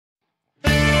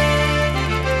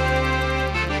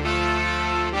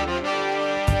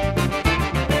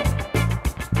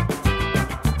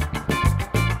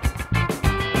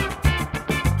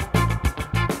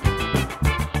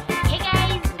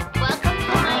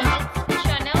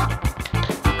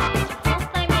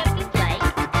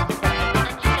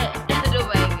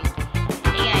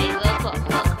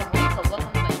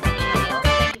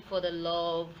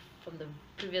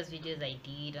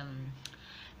did.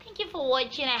 Thank you for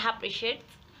watching. I appreciate.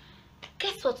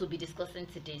 Guess what we'll be discussing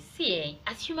today? See,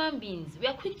 as human beings, we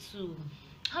are quick to,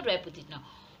 how do I put it now?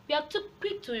 We are too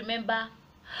quick to remember.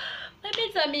 My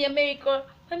mates are in America.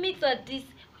 My mates are this.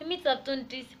 My mates have done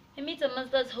this. My mates are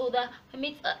master's holder. My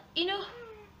mates are, and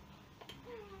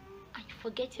you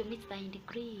forget your mates are in the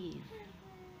grave.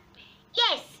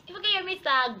 Yes, you forget your mates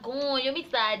that are gone, your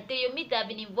mates that are there, your mates that have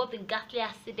been involved in ghastly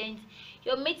accidents,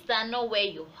 your mates that are not where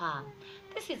you are.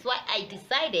 This is why I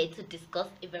decided to discuss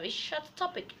a very short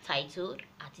topic titled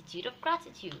Attitude of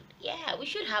Gratitude. Yeah, we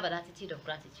should have an attitude of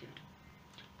gratitude.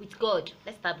 With God,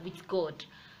 let's start with God.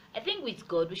 I think with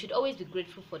God, we should always be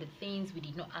grateful for the things we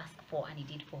did not ask for and He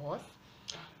did for us.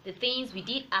 The things we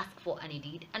did ask for and He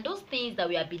did, and those things that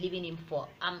we are believing Him for.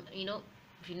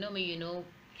 If you know me, you know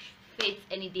faith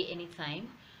any day, anytime.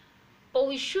 But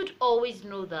we should always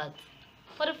know that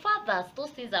for the fact that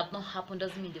those things have not happened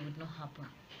doesn't mean they would not happen.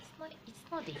 It's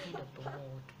not the end of the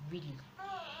world, really.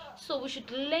 So we should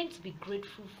learn to be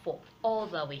grateful for all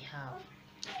that we have.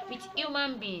 With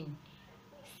human being,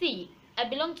 see, I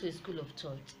belong to a school of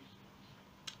thought.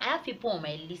 I have people on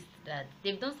my list that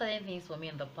they've done certain things for me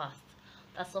in the past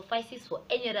that suffices for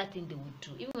any other thing they would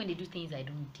do, even when they do things I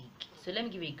don't dig. So let me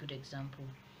give you a good example.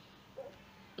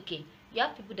 Okay, you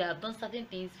have people that have done certain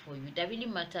things for you that really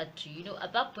mattered to you.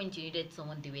 At that point you needed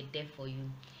someone, they were there for you.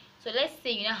 So let's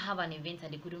say you now have an event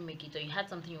and they couldn't make it, or you had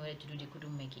something you wanted to do, they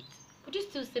couldn't make it. Would you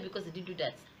still say because they did do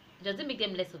that, does it make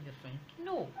them less of your friend?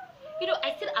 No.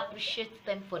 I still appreciate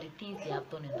them for the things they have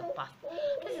done in the past.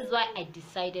 This is why I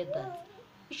decided that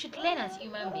we should learn as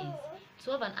human beings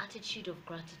to have an attitude of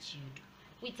gratitude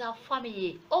with our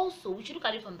family. Also, we should look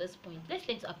at it from this point. Let's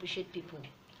learn to appreciate people.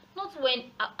 Not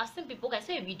when I've seen people. I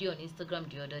saw a video on Instagram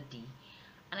the other day,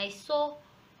 and I saw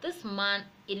this man,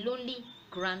 a lonely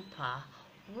grandpa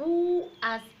who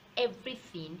has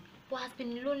everything but has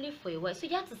been lonely for a while. So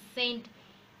he had to send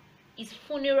his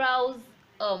funerals,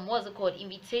 what's it called,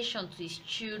 invitation to his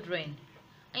children.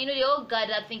 And they all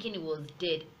gathered thinking he was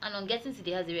dead. And on getting to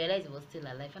the house, they realized he was still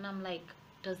alive. And I'm like,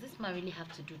 does this man really have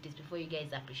to do this before you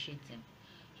guys appreciate him?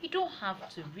 You don't have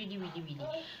to, really, really, really.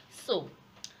 So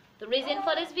the reason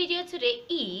for this video today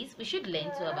is we should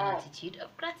learn to have an attitude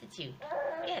of gratitude.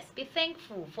 Yes, be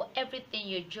thankful for everything,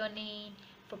 your journey,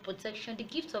 for protection. The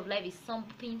gift of life is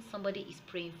something somebody is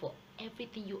praying for.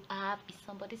 Everything you have is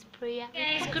somebody's prayer.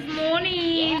 Guys, good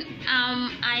morning.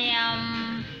 I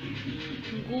am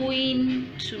going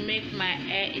to make my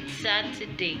hair. It's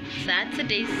Saturday.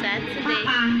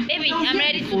 Baby, I'm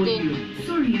ready to go.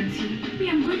 Sorry, Auntie.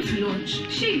 I'm going to lunch.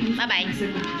 Bye bye.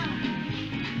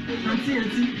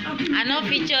 I not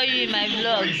feature you in my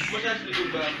vlogs.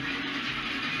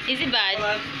 Is it bad?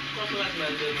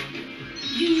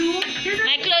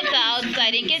 My clothes are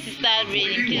outside in case it starts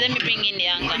raining. Please let me bring in the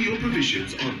hanger. Your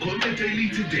provisions on Conquer Daily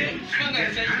today and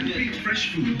get hand-picked fresh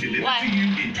food delivered to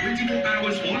you in 24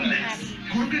 hours or less.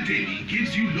 Conquer Daily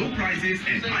gives you low prices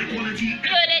and high quality.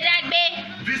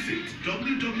 Visit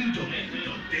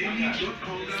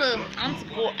www.daily.conquer.com. So I want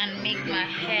to go and make my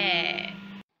hair.